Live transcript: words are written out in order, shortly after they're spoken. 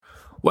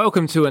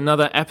Welcome to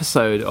another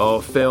episode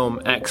of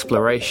Film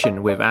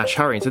Exploration with Ash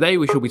Hurry. Today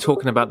we shall be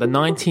talking about the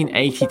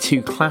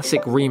 1982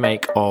 classic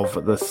remake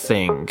of The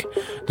Thing,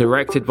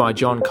 directed by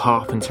John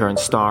Carpenter and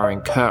starring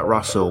Kurt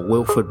Russell,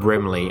 Wilford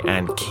Brimley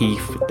and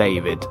Keith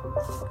David.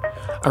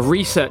 A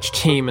research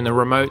team in the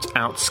remote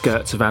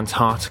outskirts of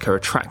Antarctica are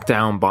tracked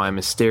down by a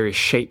mysterious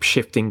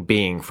shape-shifting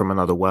being from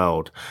another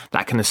world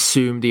that can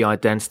assume the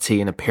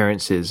identity and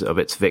appearances of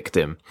its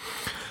victim.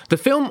 The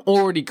film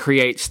already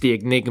creates the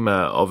enigma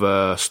of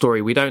a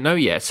story we don't know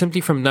yet, simply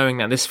from knowing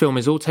that this film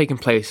is all taking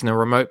place in a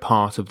remote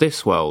part of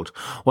this world,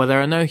 where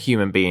there are no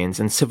human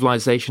beings and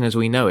civilization as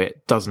we know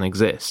it doesn't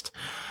exist.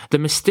 The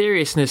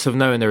mysteriousness of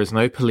knowing there is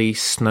no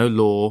police, no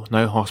law,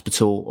 no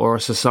hospital, or a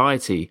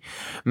society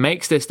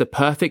makes this the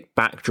perfect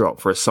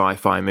backdrop for a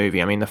sci-fi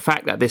movie. I mean, the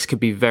fact that this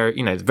could be very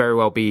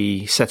well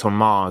be set on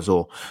Mars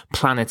or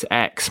Planet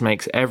X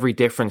makes every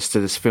difference to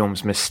this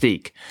film's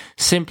mystique.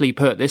 Simply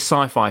put, this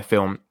sci-fi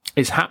film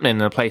is happening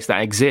in a place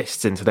that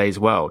exists in today's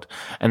world.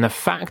 And the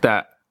fact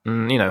that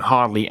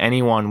hardly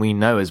anyone we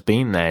know has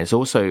been there is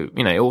also,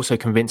 it also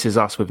convinces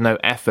us with no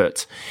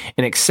effort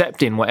in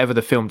accepting whatever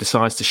the film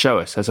decides to show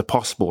us as a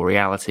possible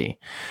reality.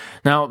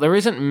 Now, there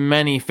isn't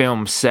many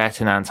films set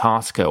in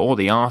Antarctica or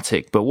the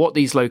Arctic, but what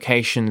these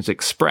locations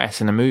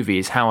express in a movie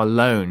is how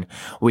alone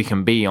we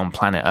can be on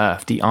planet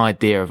Earth, the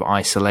idea of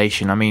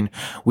isolation. I mean,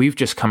 we've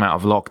just come out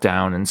of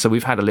lockdown, and so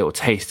we've had a little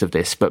taste of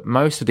this, but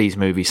most of these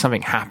movies,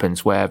 something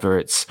happens, whether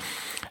it's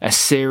a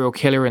serial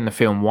killer in the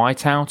film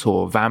Whiteout,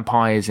 or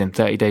vampires in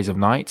 30 Days of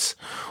Nights,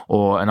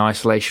 or an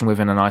isolation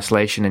within an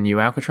isolation in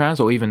New Alcatraz,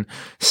 or even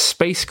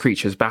space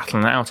creatures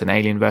battling out in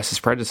Alien vs.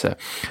 Predator.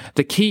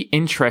 The key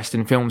interest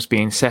in films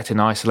being set in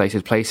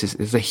isolated places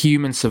is the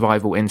human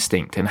survival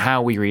instinct and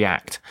how we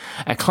react.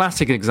 A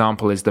classic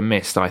example is The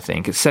Mist, I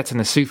think. It's set in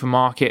a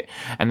supermarket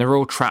and they're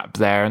all trapped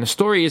there, and the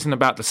story isn't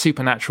about the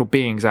supernatural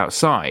beings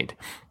outside.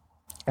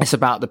 It's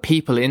about the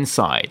people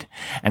inside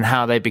and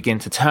how they begin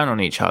to turn on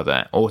each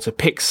other or to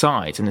pick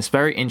sides, and it's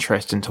very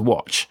interesting to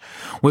watch.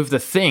 With The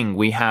Thing,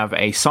 we have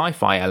a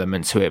sci-fi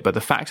element to it, but the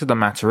fact of the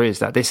matter is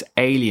that this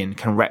alien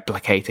can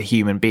replicate a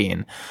human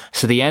being,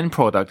 so the end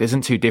product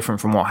isn't too different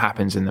from what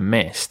happens in The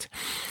Mist.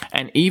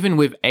 And even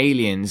with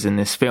aliens in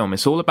this film,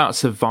 it's all about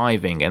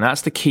surviving, and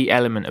that's the key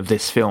element of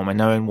this film, and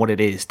knowing what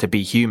it is to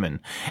be human.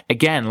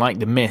 Again, like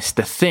The Mist,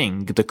 the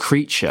thing, the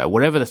creature,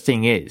 whatever the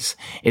thing is,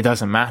 it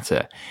doesn't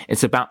matter.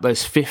 It's about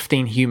those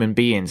 15 human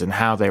beings and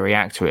how they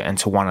react to it and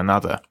to one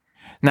another.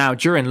 Now,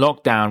 during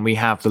lockdown, we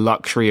have the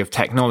luxury of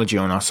technology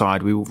on our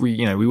side. We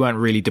weren't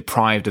really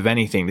deprived of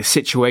anything. The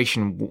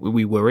situation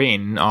we were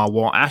in are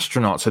what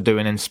astronauts are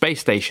doing in space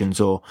stations,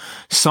 or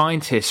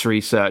scientists,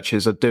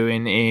 researchers are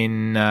doing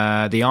in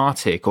the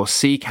Arctic, or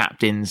sea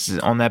captains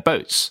on their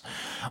boats.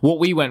 What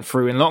we went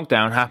through in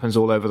lockdown happens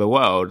all over the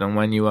world, and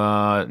when you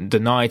are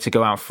denied to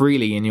go out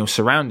freely in your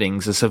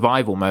surroundings, the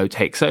survival mode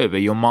takes over.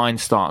 Your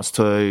mind starts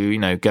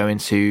to, go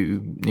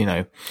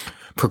into,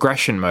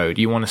 progression mode.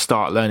 You want to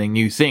start learning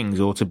new things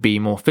or to be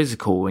more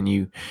physical,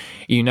 and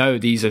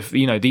these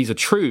are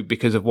true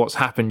because of what's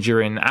happened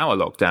during our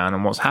lockdown.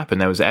 And what's happened,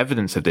 there was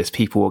evidence of this.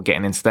 People were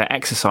getting into their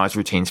exercise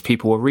routines,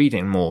 people were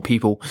reading more,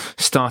 people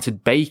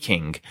started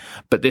baking.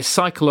 But this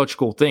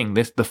psychological thing,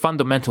 the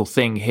fundamental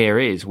thing here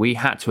is we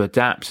had to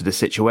adapt to the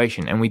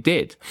situation, and we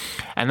did.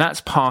 And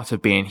that's part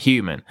of being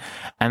human.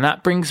 And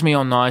that brings me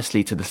on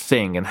nicely to The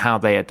Thing and how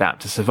they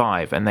adapt to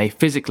survive, and they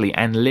physically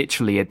and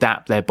literally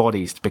adapt their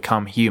bodies to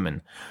become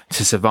human,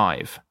 to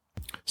survive.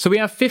 So we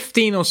have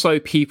 15 or so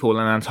people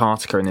in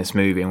Antarctica in this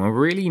movie, and we're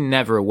really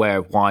never aware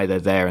of why they're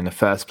there in the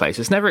first place.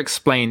 It's never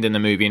explained in the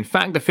movie. In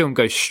fact, the film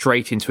goes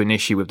straight into an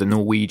issue with the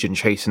Norwegian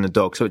chasing the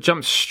dog, so it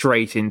jumps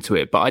straight into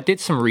it. But I did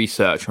some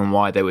research on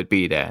why they would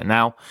be there.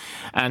 Now,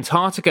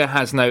 Antarctica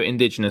has no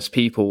indigenous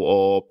people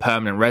or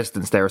permanent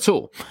residents there at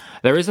all.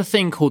 There is a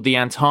thing called the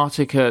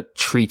Antarctica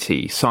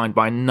Treaty, signed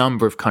by a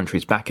number of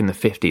countries back in the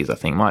 50s, I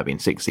think, might have been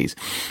 60s,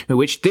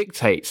 which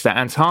dictates that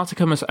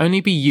Antarctica must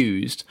only be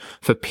used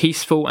for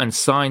peaceful and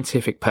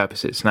scientific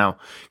purposes. Now,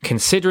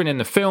 considering in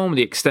the film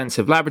the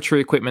extensive laboratory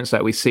equipment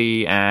that we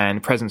see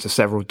and presence of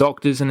several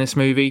doctors in this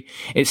movie,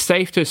 it's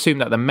safe to assume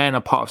that the men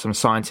are part of some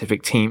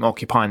scientific team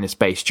occupying this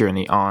base during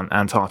the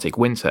Antarctic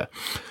winter.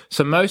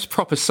 So most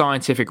proper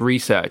scientific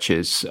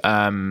researchers,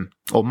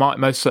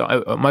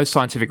 most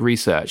scientific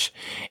research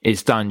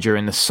is done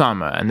during the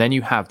summer, and then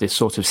you have this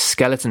sort of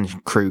skeleton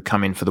crew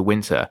come in for the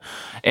winter,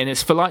 and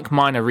it's for like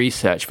minor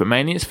research, but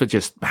mainly it's for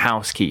just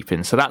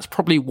housekeeping. So that's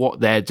probably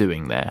what they're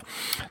doing there.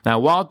 Now,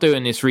 while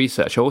doing this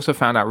research, I also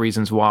found out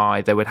reasons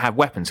why they would have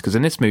weapons, because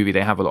in this movie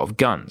they have a lot of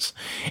guns.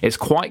 It's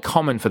quite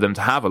common for them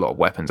to have a lot of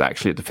weapons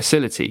actually at the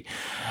facility.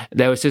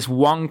 There was this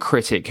one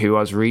critic who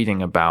I was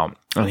reading about,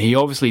 and he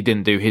obviously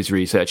didn't do his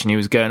research, and he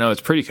was going,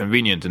 it's pretty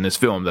convenient in this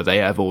film that they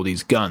have all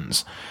these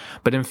guns.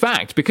 But in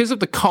fact, because of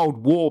the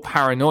Cold War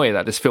paranoia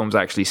that this film's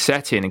actually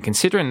set in, and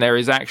considering there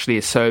is actually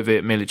a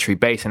Soviet military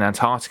base in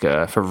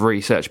Antarctica for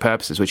research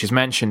purposes, which is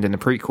mentioned in the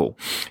prequel,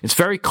 it's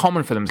very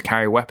common for them to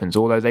carry weapons,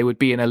 although they would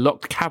be in a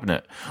locked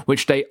cabinet,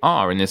 which they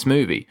are in this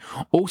movie.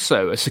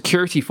 Also, a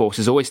security force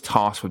is always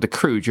tasked with the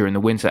crew during the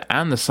winter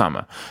and the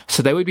summer,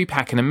 so they would be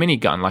packing a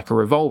minigun like a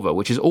revolver,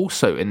 which is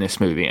also in this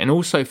movie, and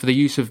also for the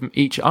use of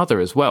each other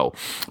as well,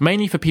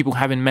 mainly for people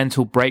having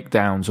mental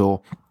breakdowns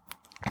or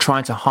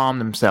trying to harm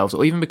themselves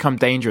or even become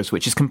dangerous,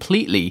 which is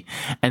completely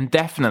and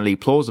definitely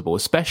plausible,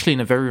 especially in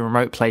a very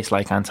remote place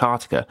like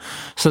Antarctica.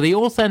 So the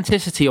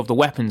authenticity of the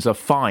weapons are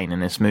fine in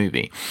this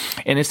movie.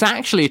 And it's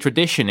actually a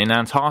tradition in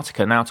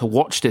Antarctica now to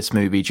watch this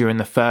movie during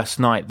the first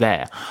night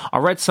there. I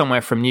read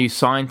somewhere from New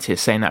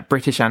Scientist saying that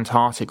British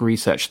Antarctic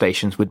research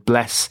stations would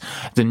bless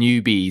the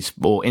newbies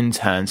or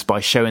interns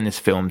by showing this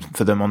film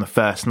for them on the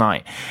first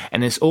night.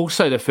 And it's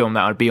also the film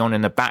that would be on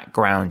in the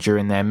background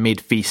during their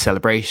mid-feast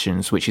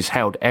celebrations, which is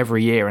held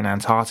every year in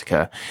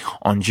Antarctica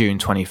on June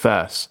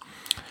 21st.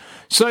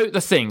 So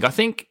The Thing, I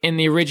think in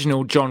the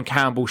original John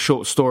Campbell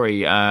short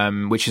story,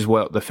 which is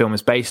what the film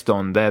is based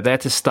on, they're there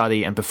to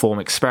study and perform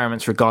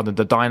experiments regarding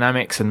the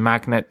dynamics and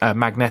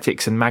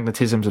magnetics and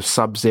magnetisms of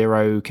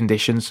sub-zero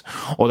conditions,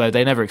 although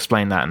they never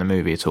explain that in the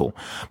movie at all.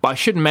 But I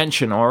should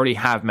mention, or already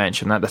have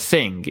mentioned, that The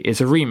Thing is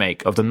a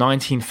remake of the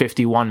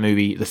 1951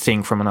 movie The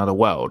Thing from Another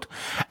World,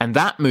 and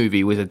that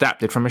movie was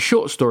adapted from a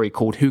short story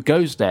called Who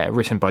Goes There,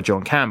 written by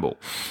John Campbell.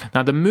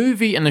 Now, the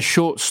movie and the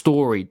short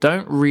story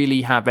don't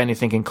really have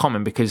anything in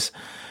common because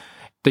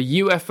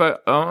the UFO,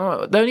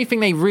 the only thing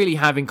they really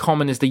have in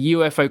common is the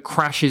UFO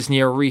crashes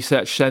near a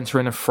research center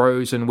in a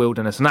frozen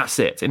wilderness, and that's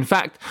it. In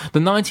fact, the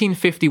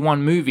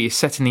 1951 movie is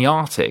set in the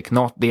Arctic,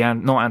 not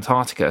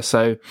Antarctica,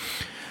 so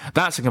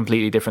that's a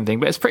completely different thing,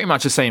 but it's pretty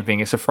much the same thing.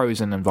 It's a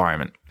frozen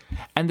environment.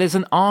 And there's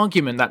an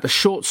argument that the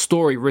short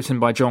story written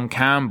by John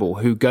Campbell,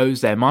 Who Goes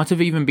There, might have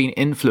even been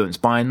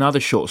influenced by another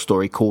short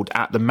story called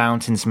At the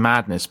Mountain's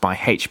Madness by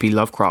H.P.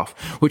 Lovecraft,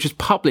 which was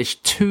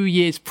published 2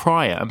 years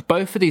prior. And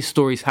both of these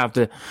stories have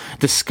the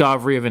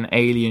discovery of an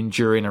alien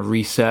during a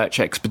research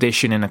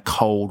expedition in a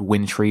cold,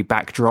 wintry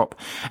backdrop.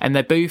 And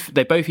they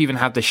both even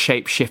have the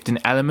shape-shifting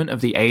element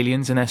of the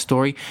aliens in their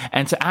story.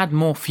 And to add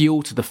more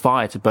fuel to the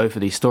fire to both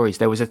of these stories,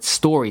 there was a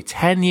story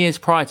 10 years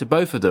prior to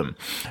both of them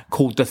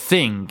called The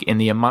Thing in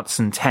the Amundsen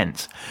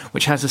Tent,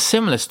 which has a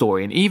similar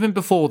story. And even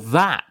before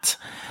that,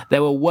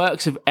 there were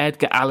works of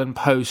Edgar Allan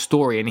Poe's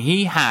story, and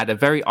he had a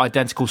very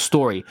identical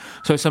story.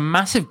 So it's a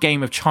massive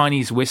game of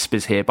Chinese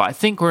whispers here, but I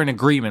think we're in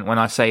agreement when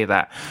I say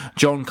that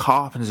John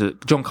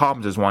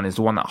Carpenter's one is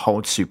the one that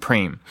holds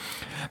supreme.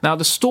 Now,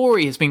 the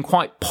story has been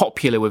quite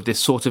popular with this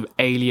sort of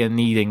alien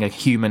needing a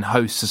human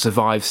host to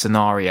survive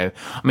scenario.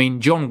 I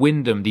mean, John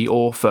Wyndham, the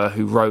author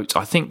who wrote,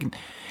 I think,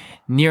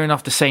 near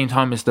enough the same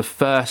time as the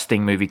first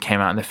Thing movie came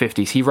out in the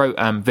 50s. He wrote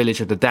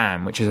Village of the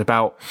Damned, which is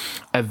about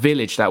a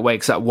village that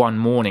wakes up one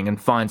morning and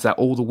finds that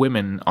all the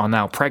women are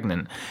now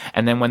pregnant.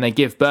 And then when they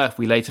give birth,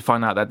 we later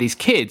find out that these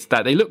kids,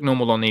 that they look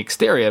normal on the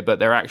exterior, but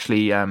they're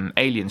actually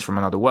aliens from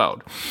another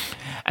world.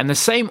 And the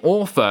same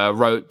author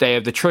wrote Day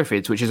of the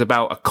Triffids, which is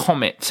about a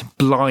comet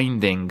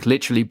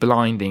literally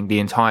blinding the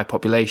entire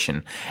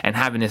population and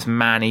having this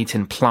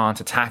man-eating plant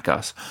attack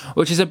us,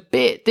 which is a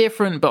bit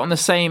different, but on the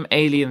same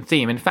alien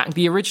theme. In fact,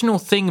 the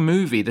original Thing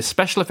movie, the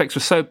special effects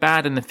were so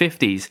bad in the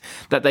 50s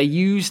that they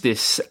used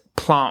this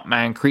plant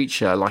man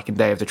creature, like in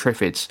Day of the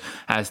Triffids,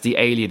 as the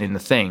alien in The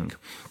Thing.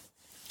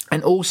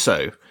 And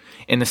also,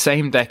 in the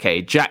same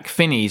decade, Jack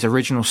Finney's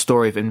original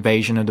story of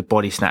Invasion of the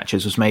Body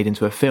Snatchers was made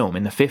into a film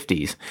in the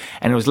 50s,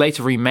 and it was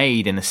later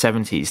remade in the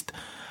 70s.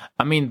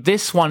 I mean,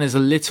 this one is a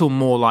little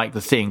more like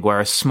The Thing, where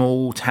a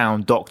small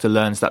town doctor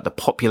learns that the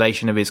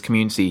population of his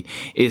community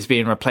is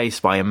being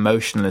replaced by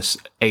emotionless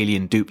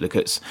alien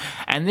duplicates.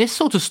 And this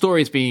sort of story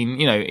has been,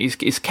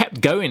 is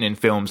kept going in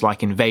films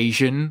like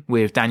Invasion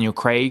with Daniel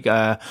Craig,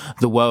 The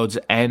World's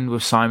End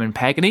with Simon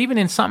Pegg, and even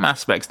in some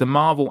aspects, the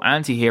Marvel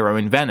anti-hero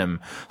in Venom.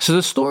 So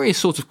the story is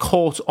sort of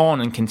caught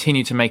on and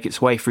continued to make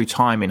its way through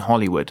time in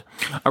Hollywood.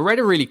 I read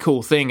a really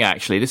cool thing,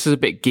 actually. This is a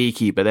bit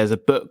geeky, but there's a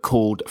book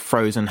called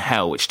Frozen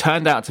Hell, which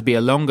turned out to be a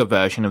longer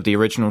version of the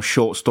original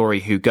short story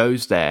Who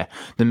Goes There,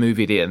 the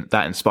movie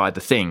that inspired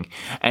The Thing.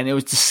 And it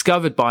was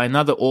discovered by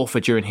another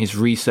author during his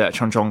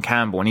research on John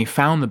Campbell, and he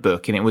found the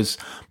book, and it was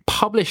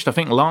published, I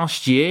think,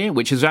 last year,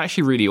 which is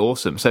actually really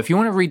awesome. So if you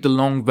want to read the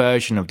long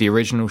version of the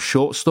original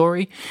short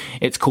story,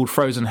 it's called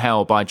Frozen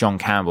Hell by John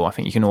Campbell. I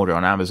think you can order it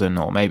on Amazon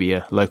or maybe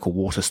a local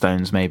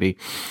Waterstones, maybe.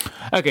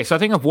 Okay, so I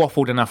think I've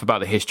waffled enough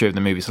about the history of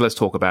the movie, so let's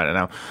talk about it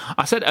now.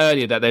 I said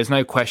earlier that there's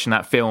no question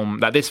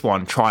that this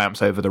one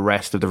triumphs over the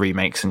rest of the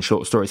remakes and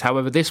short stories.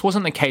 However, this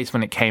wasn't the case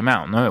when it came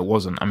out. No, it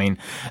wasn't. I mean,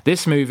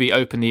 this movie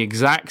opened the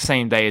exact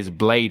same day as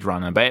Blade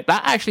Runner, but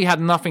that actually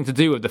had nothing to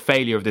do with the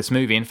failure of this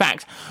movie. In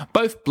fact,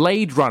 both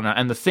Blade Runner One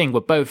and The Thing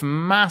were both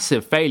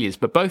massive failures,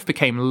 but both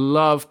became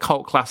love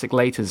cult classic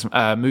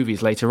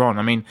movies later on.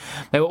 I mean,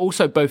 they were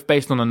also both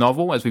based on a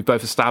novel, as we've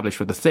both established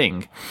with The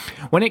Thing.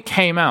 When it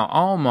came out,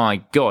 oh my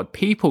God,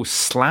 people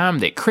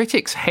slammed it.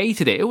 Critics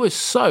hated it. It was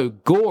so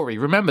gory.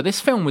 Remember, this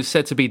film was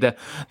said to be the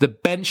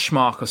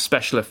benchmark of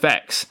special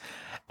effects.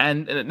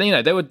 And, you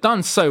know, they were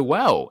done so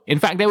well. In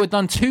fact, they were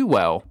done too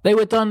well. They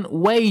were done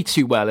way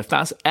too well, if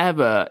that's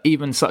ever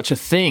even such a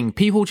thing.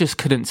 People just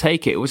couldn't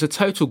take it. It was a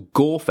total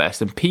gore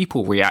fest and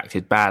people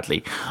reacted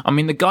badly. I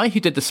mean, the guy who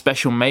did the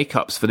special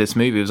makeups for this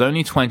movie was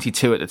only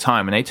 22 at the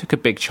time, and they took a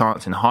big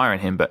chance in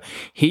hiring him, but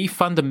he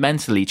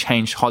fundamentally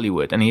changed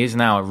Hollywood, and he is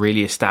now a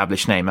really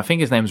established name. I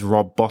think his name's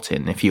Rob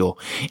Bottin, if you're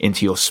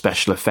into your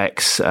special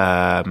effects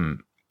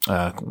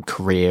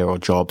career or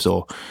jobs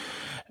or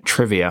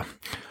trivia.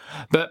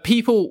 But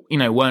people, you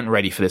know, weren't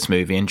ready for this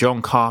movie, and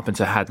John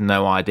Carpenter had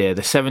no idea.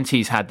 The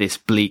 70s had this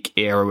bleak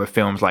era with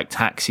films like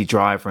Taxi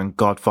Driver and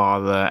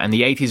Godfather, and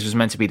the 80s was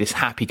meant to be this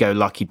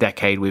happy-go-lucky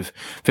decade with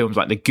films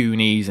like The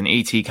Goonies and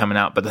E.T. coming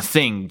out, but The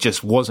Thing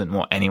just wasn't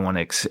what anyone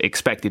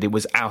expected. It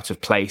was out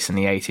of place in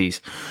the 80s.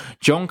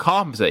 John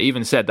Carpenter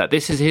even said that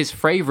this is his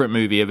favourite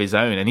movie of his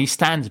own, and he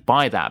stands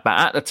by that. But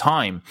at the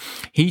time,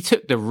 he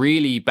took the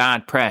really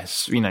bad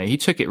press, you know, he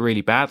took it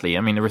really badly.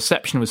 I mean, the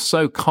reception was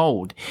so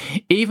cold.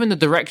 Even the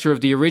director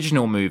of the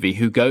original movie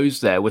who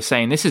goes there was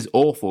saying, this is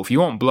awful. If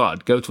you want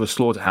blood, go to a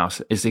slaughterhouse,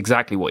 is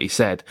exactly what he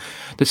said.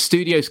 The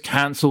studios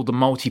cancelled the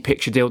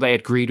multi-picture deal they had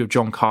agreed with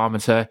John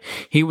Carpenter.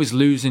 He was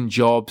losing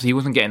jobs. He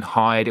wasn't getting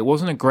hired. It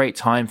wasn't a great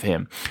time for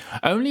him.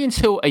 Only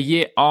until a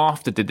year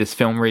after did this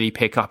film really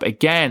pick up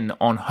again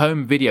on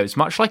home videos,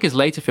 much like his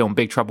later film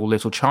Big Trouble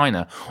Little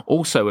China,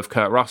 also with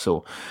Kurt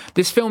Russell.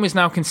 This film is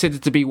now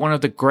considered to be one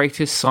of the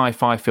greatest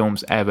sci-fi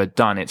films ever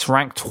done. It's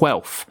ranked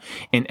 12th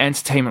in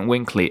Entertainment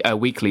Weekly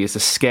as the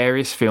scariest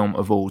film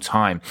of all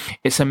time.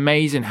 It's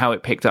amazing how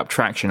it picked up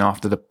traction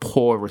after the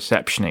poor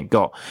reception it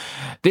got.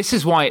 This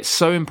is why it's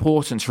so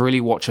important to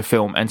really watch a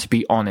film and to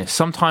be honest.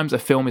 Sometimes a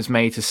film is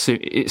made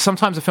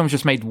sometimes a film's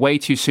just made way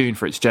too soon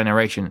for its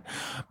generation.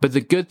 But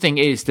the good thing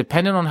is,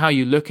 depending on how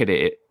you look at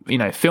it, you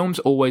know, films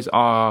always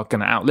are going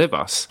to outlive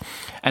us.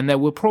 And there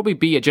will probably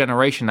be a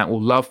generation that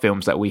will love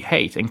films that we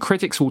hate. And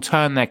critics will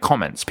turn their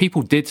comments.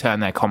 People did turn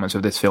their comments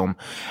with this film.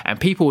 And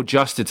people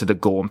adjusted to the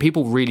gore. And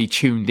people really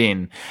tuned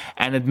in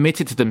and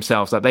admitted to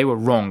themselves that they were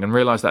wrong and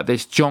realized that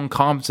this John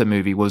Carpenter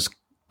movie was,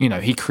 you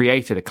know, he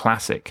created a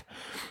classic.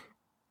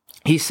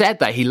 He said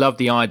that he loved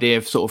the idea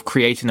of sort of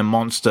creating a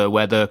monster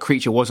where the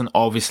creature wasn't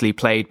obviously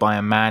played by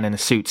a man in a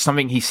suit,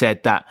 something he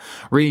said that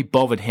really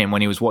bothered him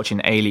when he was watching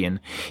Alien.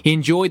 He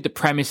enjoyed the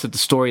premise of the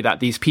story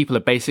that these people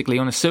are basically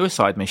on a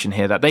suicide mission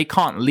here, that they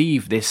can't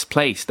leave this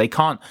place. They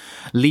can't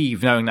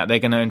leave knowing that they're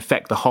going to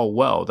infect the whole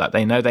world, that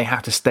they know they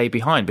have to stay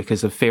behind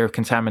because of fear of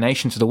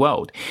contamination to the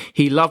world.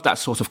 He loved that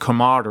sort of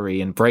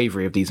camaraderie and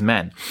bravery of these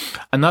men.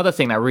 Another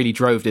thing that really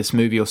drove this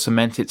movie or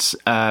cement its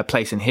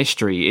place in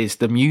history is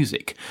the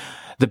music.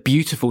 The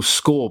beautiful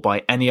score by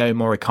Ennio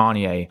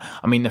Morricone.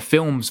 I mean, the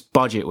film's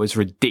budget was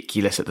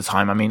ridiculous at the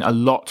time. I mean, a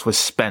lot was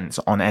spent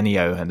on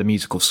Ennio and the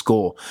musical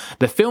score.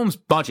 The film's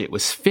budget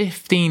was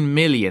 15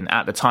 million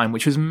at the time,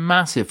 which was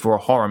massive for a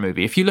horror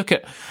movie. If you look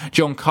at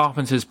John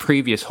Carpenter's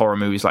previous horror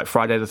movies like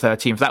Friday the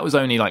 13th, that was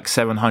only like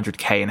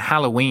 700k, and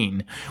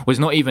Halloween was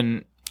not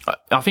even,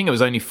 I think it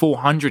was only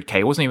 400k.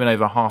 It wasn't even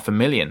over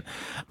 500,000.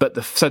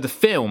 But so the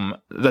film,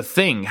 The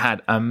Thing,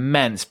 had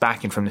immense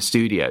backing from the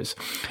studios,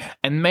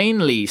 and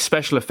mainly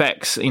special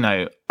effects. You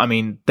know, I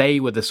mean, they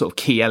were the sort of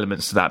key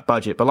elements to that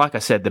budget. But like I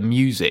said, the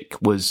music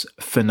was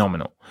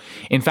phenomenal.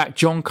 In fact,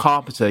 John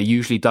Carpenter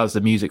usually does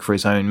the music for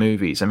his own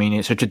movies. I mean,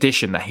 it's a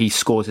tradition that he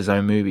scores his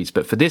own movies.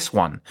 But for this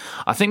one,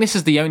 I think this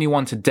is the only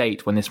one to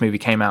date when this movie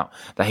came out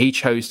that he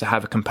chose to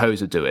have a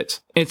composer do it.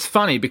 It's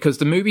funny because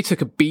the movie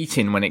took a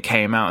beating when it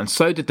came out, and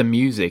so did the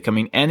music. I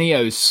mean,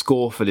 Ennio's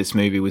score for this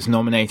movie was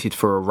nominated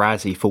for a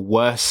Razzie for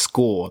Worst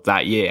Score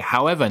that year.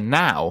 However,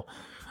 now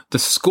the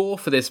score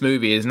for this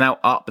movie is now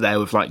up there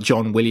with like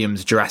John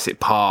Williams' Jurassic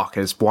Park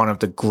as one of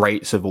the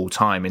greats of all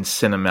time in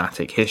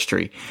cinematic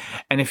history.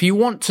 And if you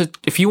want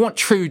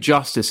true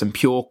justice and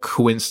pure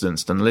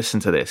coincidence, then listen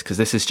to this, because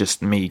this is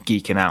just me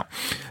geeking out.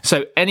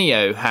 So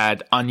Ennio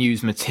had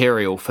unused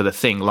material for The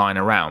Thing lying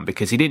around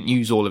because he didn't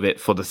use all of it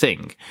for The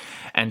Thing.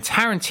 And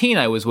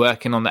Tarantino was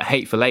working on that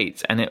Hateful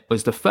Eight, and it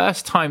was the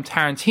first time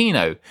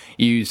Tarantino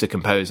used a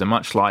composer,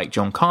 much like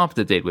John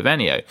Carpenter did with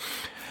Ennio.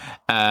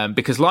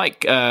 Because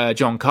like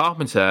John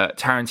Carpenter,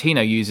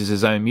 Tarantino uses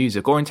his own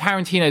music, or in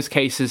Tarantino's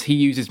cases, he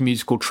uses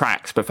musical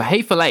tracks. But for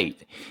Hateful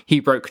Eight, he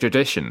broke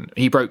tradition.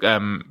 He broke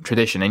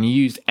tradition, and he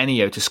used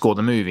Ennio to score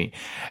the movie.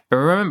 But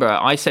remember,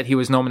 I said he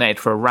was nominated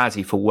for a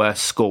Razzie for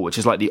Worst Score, which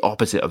is like the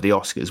opposite of the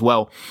Oscars.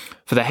 Well,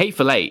 for the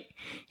Hateful Eight,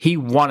 he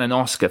won an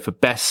Oscar for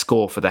Best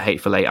Score for the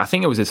Hateful Eight. I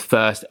think it was his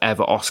first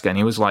ever Oscar, and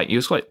he was like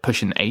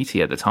pushing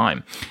 80 at the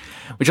time,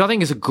 which I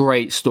think is a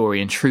great story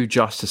and true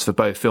justice for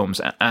both films.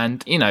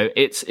 And, you know,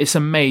 it's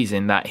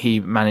amazing that he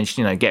managed,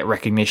 you know, get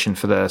recognition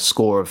for the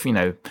score of, you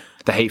know,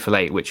 the Hateful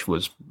Eight, which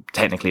was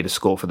technically the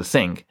score for The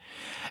Thing.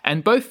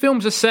 And both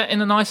films are set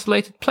in an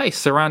isolated place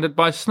surrounded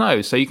by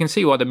snow. So you can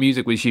see why the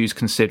music was used,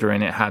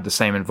 considering it had the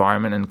same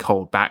environment and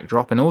cold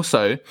backdrop. And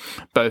also,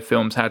 both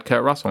films had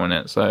Kurt Russell in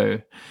it.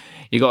 So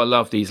you got to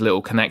love these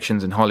little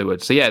connections in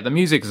Hollywood. So yeah, the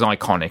music is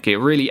iconic. It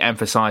really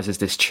emphasizes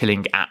this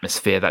chilling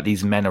atmosphere that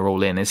these men are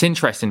all in. It's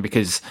interesting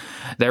because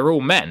they're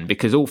all men,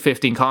 because all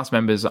 15 cast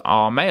members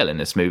are male in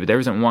this movie. There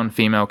isn't one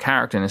female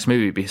character in this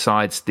movie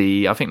besides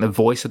I think the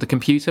voice of the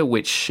computer,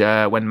 which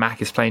when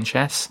Mac is playing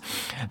chess.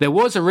 There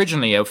was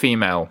originally a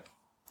female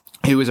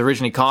who was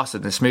originally cast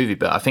in this movie,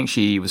 but I think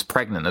she was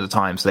pregnant at the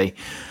time, so they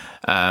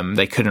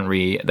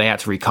had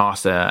to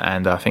recast her,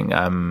 and I think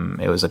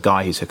it was a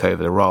guy who took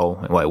over the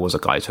role. Well, it was a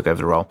guy who took over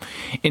the role.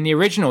 In the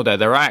original, though,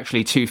 there are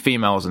actually 2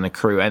 females in the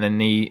crew, and in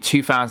the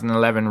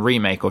 2011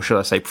 remake, or should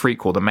I say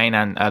prequel,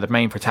 the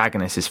main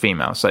protagonist is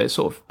female, so it's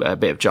sort of a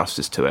bit of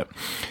justice to it.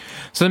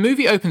 So the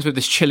movie opens with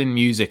this chilling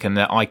music and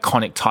the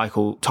iconic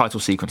title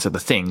sequence of The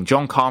Thing.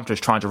 John Carpenter is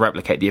trying to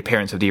replicate the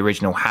appearance of the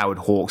original Howard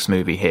Hawks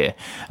movie here,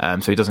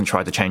 so he doesn't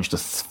try to change the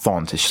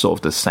font. It's sort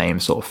of the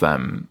same sort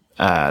of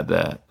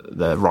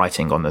the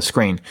writing on the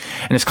screen,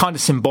 and it's kind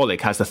of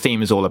symbolic as the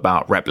theme is all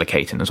about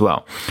replicating as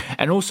well.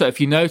 And also,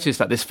 if you notice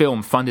that this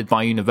film, funded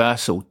by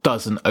Universal,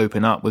 doesn't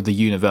open up with the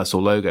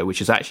Universal logo,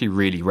 which is actually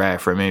really rare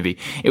for a movie.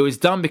 It was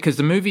done because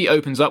the movie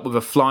opens up with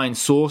a flying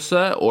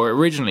saucer, or it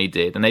originally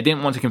did, and they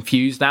didn't want to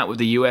confuse that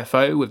with the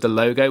UFO with the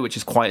logo, which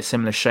is quite a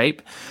similar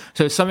shape.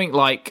 So something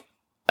like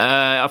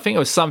I think it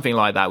was something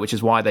like that, which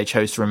is why they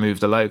chose to remove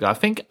the logo. I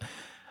think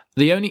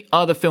the only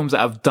other films that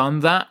have done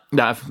that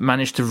have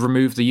managed to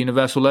remove the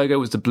Universal logo,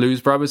 was the Blues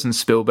Brothers and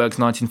Spielberg's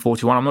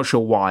 1941. I'm not sure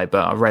why,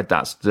 but I read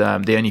that's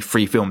the only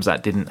 3 films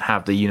that didn't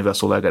have the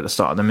Universal logo at the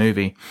start of the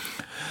movie.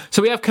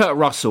 So we have Kurt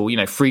Russell,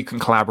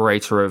 frequent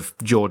collaborator of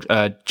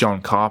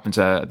John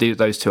Carpenter.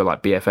 Those two are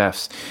like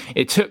BFFs.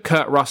 It took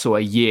Kurt Russell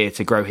a year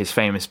to grow his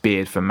famous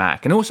beard for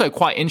Mac. And also,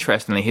 quite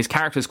interestingly, his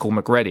character is called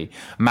McReady,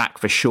 Mac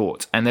for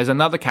short. And there's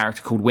another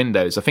character called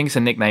Windows. I think it's a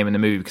nickname in the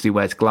movie because he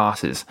wears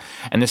glasses.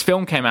 And this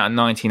film came out in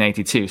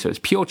 1982, so it's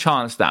pure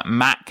chance that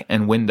Mac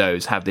and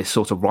Windows have this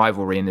sort of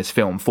rivalry in this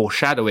film,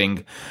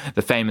 foreshadowing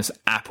the famous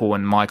Apple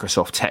and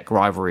Microsoft tech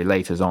rivalry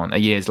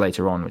years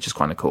later on, which is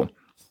kind of cool.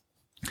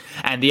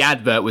 And the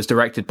advert was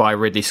directed by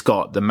Ridley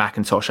Scott, the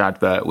Macintosh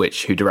advert,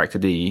 who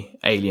directed the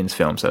Aliens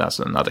film. So that's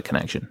another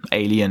connection.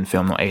 Alien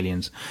film, not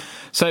Aliens.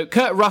 So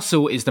Kurt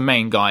Russell is the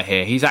main guy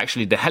here. He's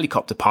actually the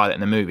helicopter pilot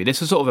in the movie.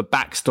 This was sort of a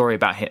backstory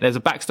about him. There's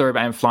a backstory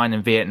about him flying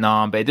in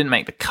Vietnam, but it didn't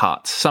make the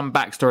cut. Some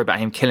backstory about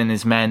him killing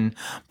his men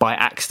by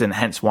accident,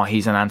 hence why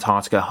he's in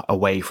Antarctica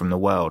away from the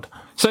world.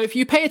 So if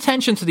you pay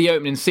attention to the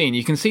opening scene,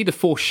 you can see the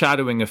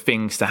foreshadowing of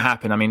things to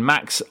happen. I mean,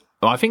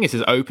 I think it's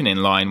his opening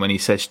line when he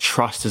says,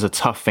 "Trust is a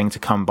tough thing to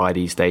come by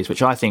these days,"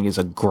 which I think is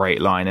a great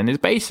line. And it's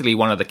basically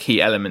one of the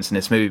key elements in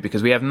this movie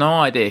because we have no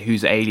idea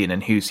who's alien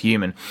and who's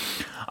human.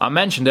 I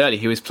mentioned earlier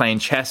he was playing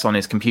chess on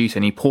his computer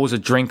and he pours a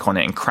drink on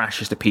it and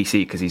crashes the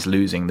PC because he's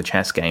losing the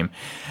chess game,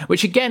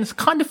 which again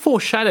kind of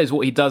foreshadows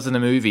what he does in the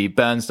movie. He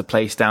burns the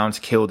place down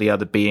to kill the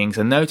other beings.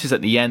 And notice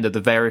at the end of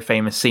the very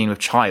famous scene with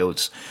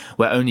Childs,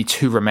 where only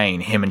 2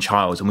 remain, him and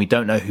Childs, and we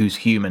don't know who's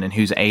human and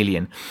who's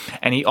alien.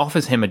 And he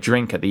offers him a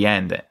drink at the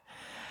end.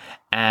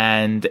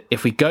 And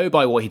if we go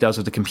by what he does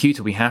with the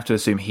computer, we have to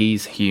assume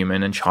he's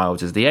human and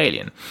Childs is the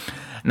alien.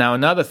 Now,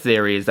 another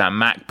theory is that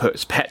Mac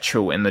puts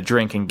petrol in the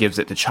drink and gives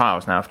it to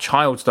Childs. Now, if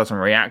Childs doesn't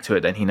react to it,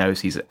 then he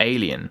knows he's an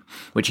alien,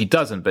 which he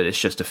doesn't, but it's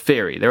just a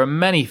theory. There are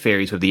many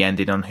theories with the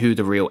ending on who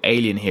the real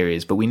alien here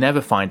is, but we never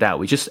find out.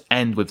 We just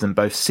end with them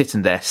both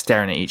sitting there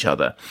staring at each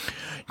other.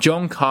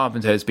 John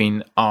Carpenter has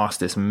been asked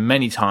this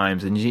many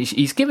times, and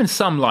he's given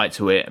some light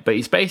to it, but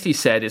he's basically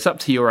said it's up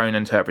to your own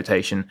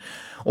interpretation.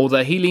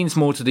 Although he leans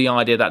more to the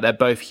idea that they're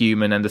both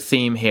human, and the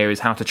theme here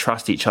is how to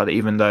trust each other,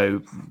 even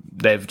though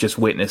they've just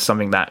witnessed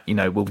something that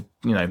will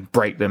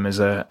break them as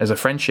a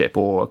friendship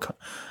or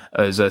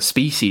as a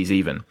species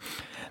even.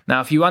 Now,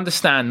 if you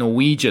understand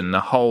Norwegian, the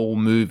whole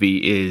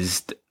movie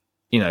is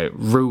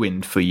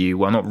ruined for you.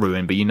 Well, not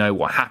ruined, but you know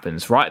what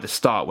happens. Right at the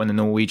start, when the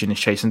Norwegian is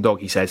chasing a dog,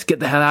 he says, "Get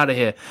the hell out of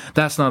here.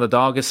 That's not a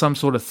dog. It's some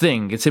sort of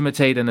thing. It's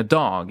imitating a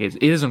dog.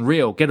 It isn't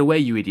real. Get away,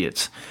 you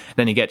idiots."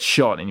 Then he gets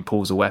shot and he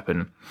pulls a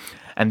weapon.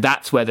 And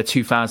that's where the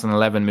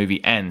 2011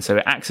 movie ends. So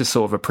it acts as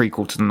sort of a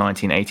prequel to the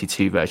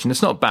 1982 version.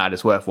 It's not bad.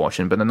 It's worth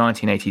watching, but the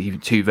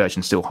 1982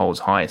 version still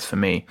holds highest for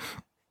me.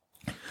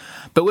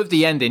 But with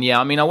the ending,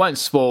 I won't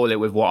spoil it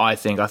with what I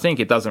think. I think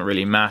it doesn't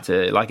really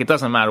matter. Like, it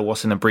doesn't matter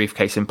what's in a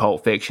briefcase in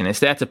Pulp Fiction. It's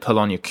there to pull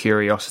on your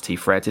curiosity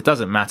threads. It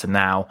doesn't matter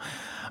now.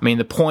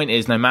 The point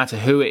is, no matter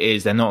who it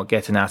is, they're not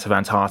getting out of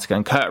Antarctica.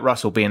 And Kurt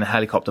Russell, being a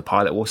helicopter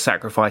pilot, will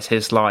sacrifice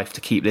his life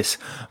to keep this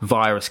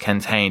virus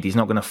contained. He's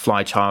not going to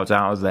fly Childs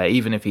out of there,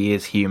 even if he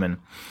is human.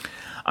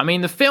 I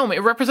mean, the film,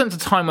 it represents a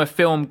time where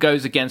film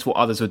goes against what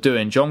others were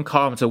doing. John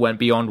Carpenter went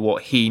beyond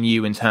what he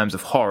knew in terms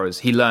of horrors.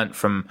 He learnt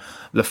from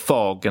The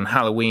Fog and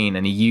Halloween,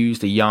 and he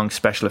used a young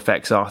special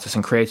effects artist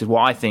and created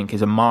what I think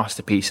is a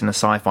masterpiece in the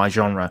sci-fi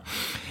genre.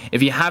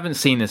 If you haven't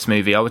seen this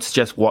movie, I would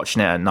suggest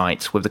watching it at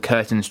night with the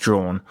curtains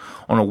drawn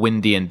on a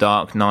windy and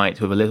dark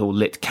night with a little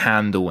lit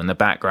candle in the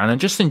background,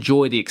 and just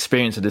enjoy the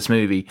experience of this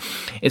movie.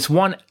 It's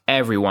one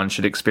everyone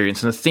should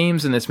experience, and the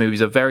themes in this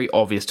movie are very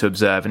obvious to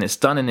observe, and it's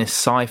done in this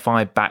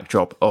sci-fi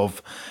backdrop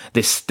of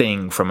this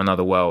thing from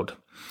another world.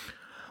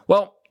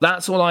 Well,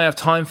 that's all I have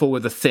time for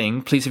with The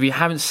Thing. Please, if you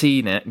haven't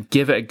seen it,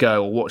 give it a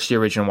go or watch the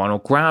original one, or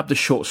grab the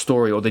short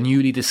story or the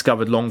newly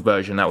discovered long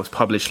version that was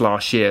published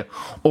last year,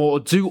 or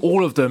do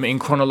all of them in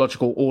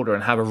chronological order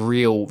and have a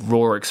real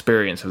raw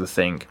experience of The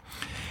Thing.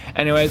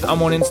 Anyways,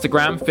 I'm on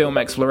Instagram, Film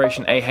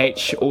Exploration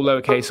AH, all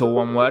lowercase or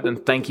one word,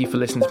 and thank you for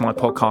listening to my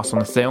podcast on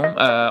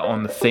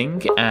The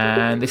Thing,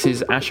 and this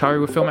is Ash Hari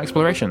with Film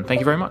Exploration. Thank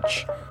you very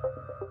much.